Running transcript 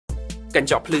កញ្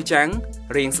ចក់ភ្លឺចាំង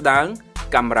រាងស្ដើង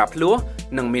កាមេរ៉ាភ្លោះ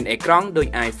និងមានអេក្រង់ដូច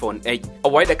iPhone X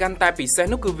អ្វីដែលកាន់តែពិសេស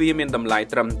នោះគឺវាមានតម្លៃ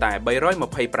ត្រឹមតែ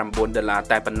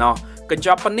$329តែប៉ុណ្ណោះកញ្ច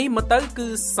ក់ប៉ុណ្នេះមើលទៅគឺ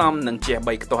សមនឹងជះ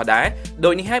3ខ្ទាស់ដែរ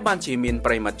ដោយនេះហើយបានជាមាន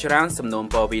ប្រិមត្តច្រើនសំណូម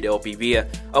ពរវីដេអូពីវា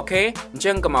អូខេអញ្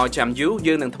ចឹងកុំឲ្យចាំយូរ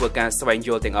យើងនឹងធ្វើការស្វែងយ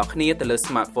ល់ទាំងអស់គ្នាទៅលើ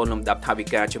smartphone លំដាប់ថវិ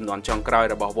កាចំនួនចុងក្រោយ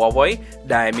របស់ Huawei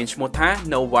ដែលមានឈ្មោះថា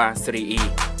Nova Series E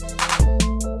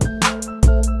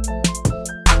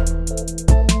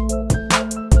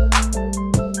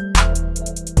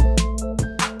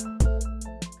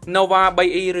Nova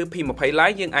 3E ឬ P20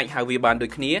 Lite យើងអាចហៅវាបានដូ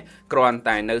ចគ្នាគ្រាន់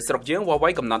តែនៅស្រុកយើង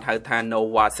Huawei កំណត់ហៅថា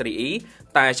Nova Series E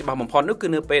តែច្បាស់បំផុតនោះគឺ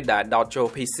នៅពេលដែលដោតចូល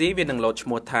PC វានឹងលោតឈ្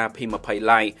មោះថា P20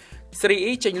 Lite Series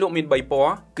E ចេញលក់មាន3ព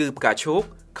ណ៌គឺផ្កាឈូក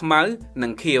ខ្មៅនិ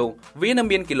ងខៀវវានឹង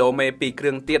មានគីឡូមេពីរគ្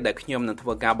រឿងទៀតដែលខ្ញុំនឹងធ្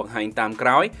វើការបង្ហាញតាមក្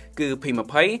រោយគឺ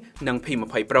P20 និង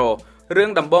P20 Pro រឿង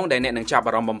ដំបូងដែលអ្នកនឹងចាប់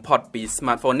អារម្មណ៍បំផុតពី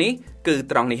smartphone នេះគឺ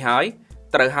ត្រង់នេះហើយ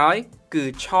ត្រូវហើយគឺ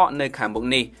ឆកនៅខាងមុខ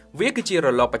នេះវាគឺជារ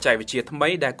លកបច្ចេកវិទ្យាថ្មី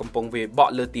ដែលកំពុងវាបក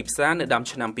លើទីផ្សារនៅដើម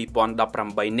ឆ្នាំ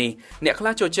2018នេះអ្នកខ្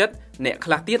លះចូលចិត្តអ្នកខ្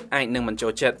លះទៀតអាចនឹងមិនចូ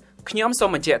លចិត្តខ្ញុំសូម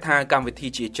បញ្ជាក់ថាកម្មវិធី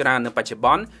ជាច្រើននៅបច្ចុប្ប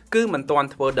ន្នគឺមិនទាន់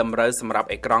ធ្វើតម្រូវសម្រាប់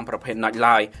អេក្រង់ប្រភេទ Notch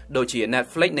ឡើយដូចជា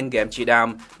Netflix និង Game ជាដើម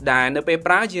ដែលនៅពេល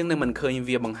ប្រើយើងនឹងមិនឃើញ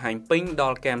វាបង្ហាញពេញដ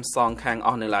ល់គែមសងខាងអ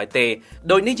ស់នៅឡើយទេ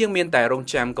ដូចនេះយើងមានតែរង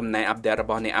ចាំកំណែអាប់ដេតរ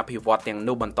បស់អ្នកអភិវឌ្ឍទាំង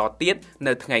នោះបន្តទៀត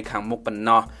នៅថ្ងៃខាងមុខប៉ុណ្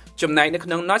ណោះចំណែកនៅក្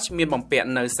នុង Notch មានបំពាក់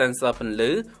នៅ sensor ពន្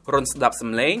លឺរន្ធស្ដាប់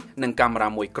សំឡេងនិងកាមេរ៉ា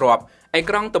មួយគ្រាប់អេ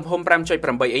ក្រង់ទំហំ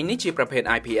 5.8 អ៊ីងនេះជាប្រភេទ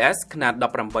IPS ខ្នាត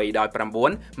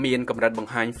 18:9 មានកម្រិតប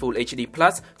ង្ហាញ Full HD+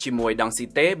 ជាមួយ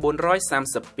Density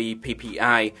 432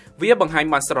 ppi វាបង្ហាញ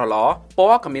បានស្រស់ល្អព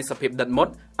ណ៌ក៏មានសភាពដិតមុត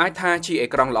អាចថាជាអេ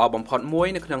ក្រង់ល្អបំផុតមួយ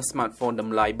នៅក្នុង smartphone ត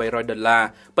ម្លៃ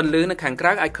$300ពន្លឺនៅខាងក្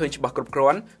រៅអាចឃើញច្បាស់គ្រប់គ្រា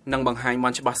ន់និងបង្ហាញបា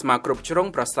នច្បាស់ស្មើគ្រប់ជ្រុង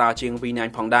ប្រសើរជាង V9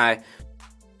 ផងដែរ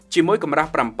ជាមួយកម្រាស់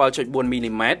 7.4 មី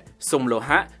លីម៉ែត្រស៊ុមលោ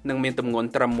ហៈនិងមានទម្ងន់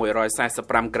ត្រឹម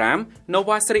145ក្រាម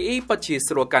Nova Series E ពិតជា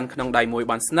ស្រួលកាន់ក្នុងដៃមួយ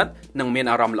បានស្និទ្ធនិងមាន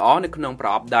អារម្មណ៍ល្អនៅក្នុងប្រ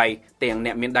អប់ដៃទាំងអ្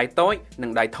នកមានដៃតូចនិ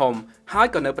ងដៃធំហើយ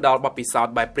ក៏នៅផ្ដល់បទពិសោធ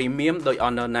ន៍បែប Premium ដោយ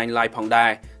Honor 9 Lite ផងដែ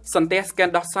រសន្ទះ scan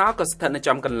ដោះសោក៏ស្ថិតនៅ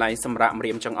ចំកន្លែងសម្រាប់ម្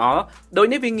រាមចង្អុលដោយ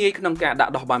នេះវាងាយក្នុងការដា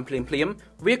ក់ដោះបានភ្លាមៗ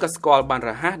វាក៏ស្គាល់បាន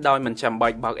រហ័សដោយមិនចាំបា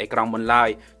ច់បើកអេក្រង់មុនឡើយ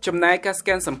ចំណែកការ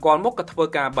scan សម្គាល់មុខក៏ធ្វើ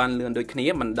ការបានលឿនដូចគ្នា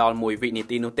មិនដល់1វិនា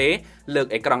ទីនោះទេលើក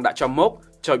អេក្រង់ដាក់ចំមុខ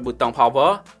ចុចប៊ូតុង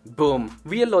power boom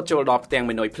វាលោតចូលដល់ផ្ទាំង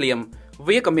មេនុយភ្លាម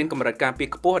វាក៏មានកម្រិតការពារ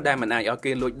ខ្ពស់ដែលមិនអាចឲ្យ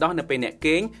គេលួចដោះនៅពេលអ្នក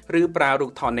គេងឬប្រើរូ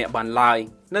បថតអ្នកបានឡើយ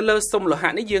នៅលើស៊ុមលោ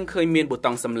ហៈនេះយើងឃើញមានប៊ូ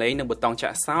តុងសំឡេងនិងប៊ូតុងចា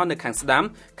ក់សោនៅខាងស្ដាំ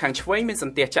ខាងឆ្វេងមានស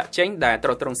ន្ទះចាក់ចេញដែលទ្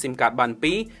រទ្រង់ SIM card បាន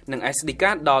2និង SD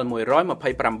card ដល់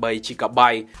 128GB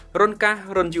រុនកាស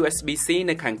រុន USB-C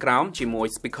នៅខាងក្រោមជាមួយ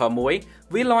speaker មួយ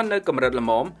វាលាន់នៅកម្រិតល្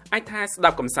មមអាចថាស្ដា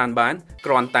ប់កម្សាន្តបាន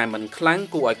គ្រាន់តែមិនខ្លាំង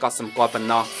គួរឲ្យកត់សម្គាល់ប៉ុណ្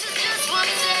ណោះ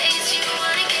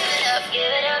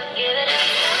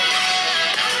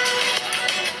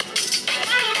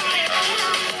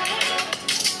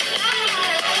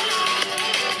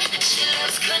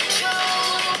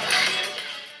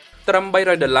ត្រឹម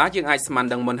$300យើងអាចស្មាន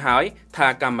ដឹងមុនហើយថា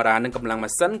កាមេរ៉ានិងកម្លាំង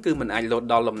ម៉ាស៊ីនគឺមិនអាចលោត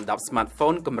ដល់លំដាប់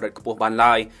smartphone កម្រិតខ្ពស់បាន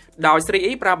ឡើយដោយ Series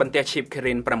E ប្រើបន្ទះ chip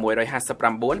Kirin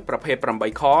 659ប្រភេទ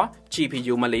 8 core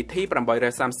GPU Mali-T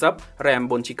 830 RAM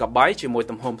 4GB ជាមួយ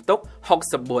ទំហំផ្ទុក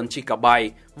 64GB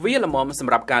វាល្មមស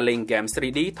ម្រាប់ការលេង game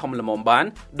 3D ធំល្មមបាន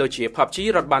ដូចជា PUBG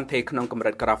រត់បានទេក្នុងកម្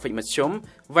រិត graphic មធ្យម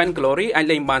Vainglory អាច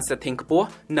លេងបាន setting ខ្ពស់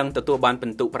និងទទួលបានពិ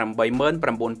ន្ទុ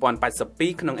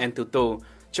 89082 ក្នុង Antutu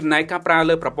ចំណែកការប្រើ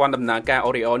លើប្រព័ន្ធដំណើរការ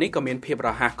Oreo នេះក៏មានភាពរ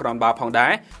ហ័សក្រនបើផងដែ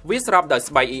រវាស្របដោយ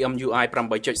ស្បែក EMUI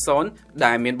 8.0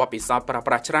 ដែលមានបទពិសោធន៍ប្រើ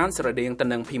ប្រាស់ច្រើនស្រដៀងទៅ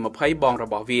នឹង P20 បងរ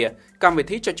បស់វាកម្មវិ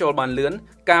ធីចុចចូលបានលឿន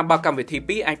ការបើកកម្មវិធី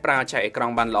2អាចប្រើចែកអេក្រ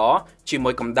ង់បានល្អជាមួ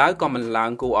យកម្ដៅក៏មិនឡើ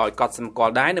ងគួរឲ្យកត់សម្គា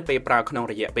ល់ដែរនៅពេលប្រើក្នុង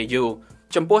រយៈពេលយូរ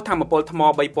ចំពោះថាមពលថ្ម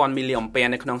 3000 មីលីអាំពែ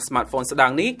នៅក្នុង smartphone ស្ដើ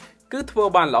ងនេះគឺធ្វើ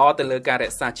បានល្អទៅលើការរ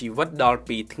ក្សាជីវិតដល់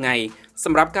2ថ្ងៃស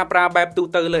ម្រាប់ការប្រើបែបទូ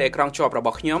ទៅលើអេក្រង់ជាប់រប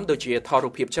ស់ខ្ញុំដូចជាថតរូ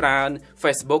បភាពច្រើន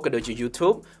Facebook ក៏ដូចជា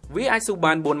YouTube វាអាចស៊ូ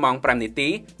បាន4ម៉ោង5នាទី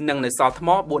និងនៅសល់ថ្ម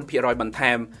 4% បន្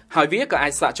ថែមហើយវាក៏អា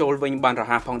ចសាកចូលវិញបានរ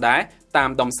ហ័សផងដែរតាម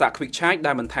ដុំសាក Quick Charge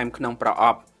ដែលបន្ថែមក្នុងប្រអ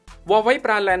ប់ Huawei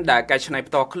ប្រើ lens ដែលកែច្នៃ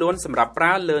ផ្ទាល់ខ្លួនសម្រាប់ប្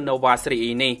រើលើ Nova Series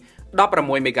E នេះ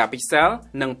16 megapixel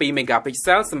និង 2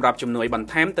 megapixel សម្រាប់ជំនួយបន្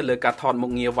ថែមទៅលើការថតមុ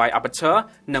ខងារ wide aperture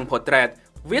និង portrait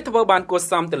វាធ្វើបានគួរ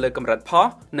សមទៅលើកម្រិតផុស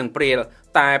និងព្រាល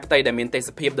តែផ្ទៃដែលមានទេស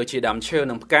ភាពដូចជាដើមឈើ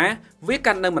និងផ្កាវា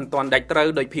កាត់នៅមិនទាន់ដាច់ត្រូវ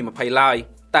ដូច P20 ឡើយ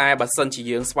តែបើសិនជា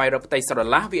យើងស្វែងរកផ្ទៃស្រ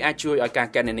ឡះវាអាចជួយឲ្យការ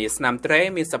កណនាស្នាមត្រេ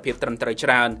មានសភាពត្រឹមត្រូវច្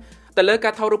រើនទៅលើកា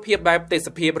រថតរូបភាពបែបទេស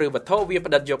ភាពឬវត្ថុវា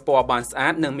ផ្ដិតយកពណ៌បានស្អា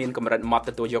តនិងមានកម្រិតម៉ត់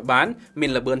ទទួលយកបានមា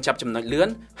នល្បឿនចាប់ចំណុចលឿន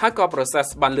ហើយក៏ process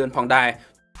បានលឿនផងដែរ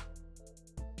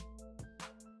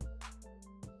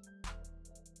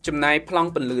ចំណាយប្លង់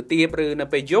ពន្លឺទាបឬនៅ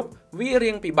ពេលយប់វា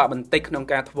រៀងពិបាកបន្តិចក្នុង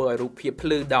ការធ្វើឲ្យរូបភាពភ្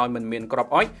លឺដោយមិនមានក្រប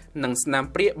អុចនិងស្នាម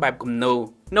ព្រាកបែបគំនូរ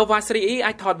Nova Series E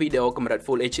អាចថតវីដេអូកម្រិត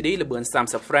Full HD ល្បឿន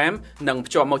30 frame និង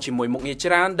ភ្ជាប់មកជាមួយមុខងារ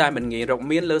ច្រើនដែលមិនងាយរក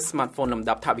មានលើ smartphone លំ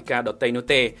ដាប់ថវិកាដទៃនោះ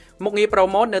ទេមុខងារ Pro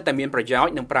Mode នៅតែមានប្រយោជ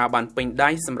ន៍និងប្រើបានពេញដៃ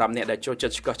សម្រាប់អ្នកដែលចូលចិ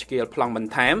ត្តឆ្កឹះឆ្កៀលប្លង់ប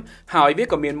ន្ថែមហើយវា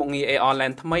ក៏មានមុខងារ AR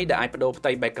Lens ថ្មីដែលអាចបដូរផ្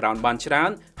ទៃ background បានច្រើ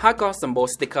នហើយក៏សម្បូរ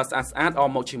sticker ស្អាតៗអម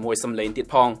មកជាមួយសំឡេងទៀត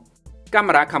ផងកា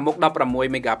មេរ៉ាខាងមុខ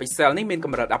16 megapixel នេះមានក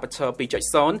ម្រិត aperture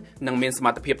 2.0 និងមានសម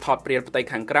ត្ថភាពថតព្រាលផ្ទៃ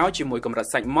ខាងក្រោយជាមួយកម្រិត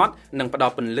សាច់ម៉ត់និងផ្ដ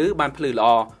ល់ពន្លឺបានភ្លឺល្អ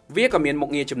វាក៏មានមុខ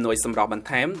ងារជំនួយសម្រស់បន្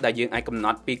ថែមដែលយើងអាចកំណ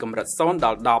ត់ពីកម្រិត0ដ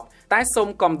ល់10តែសូម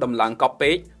កុំដំឡើងកប់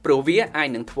ពេកព្រោះវាអាច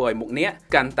នឹងធ្វើឲ្យមុខអ្នក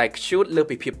កាន់តែខ្ជូតលើ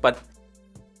ពីភាពពិត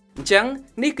អញ្ចឹង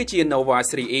នេះគឺជា Nova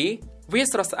Series E វា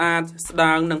ស្រស់ស្អាតស្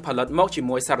ដាងនិងផលិតមកជា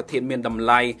មួយសារធាតុមានតម្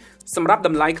លៃសម្រាប់ត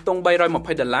ម្លៃខ្ទង់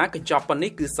$320កញ្ចប់ប៉ុណ្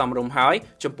នេះគឺសមរម្យហើយ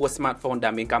ចំពោះ smartphone ដែ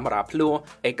លមានកាមេរ៉ាភ្លោះ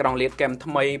អេក្រង់លាត cam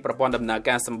ថ្មីប្រព័ន្ធដំណើរ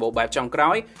ការសម្បូរបែបចុងក្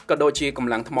រោយក៏ដូចជាក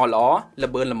ម្លាំងថ្មល្អ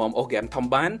ល្បឿនល្មមអូសហ្គេមធំ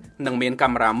បាននិងមានកា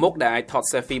មេរ៉ាមុខដែលអាចថត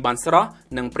selfie បានស្រស់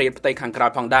និងព្រាតផ្ទៃខាងក្រោ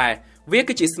យផងដែរវា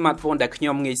គឺជា smartphone ដែលខ្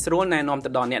ញុំងាយស្រួលណែនាំទៅ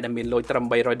ដល់អ្នកដែលមានលុយត្រឹម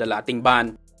$300ទិញបាន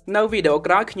នៅវីដេអូ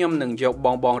ក្រោយខ្ញុំនឹងយកប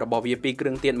ងរបស់វាពីរគ្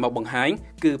រឿងទៀតមកបង្ហាញ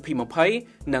គឺ P20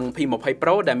 និង P20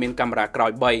 Pro ដែលមានកាមេរ៉ាក្រោ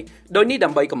យ3ដោយនេះដើ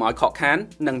ម្បីកុំឲ្យខកខាន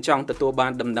និងចង់ទទួលបា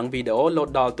នដំណឹងវីដេអូលោត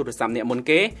ដល់ទូរស័ព្ទអ្នកមុន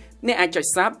គេអ្នកអាចចុច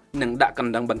Sub និងដាក់ក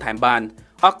ណ្ដឹងបន្ថែមបាន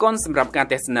អរគុណសម្រាប់ការ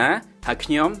ទស្សនាហើយខ្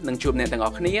ញុំនឹងជួបអ្នកទាំងអ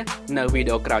ស់គ្នានៅវី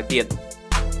ដេអូក្រោយទៀត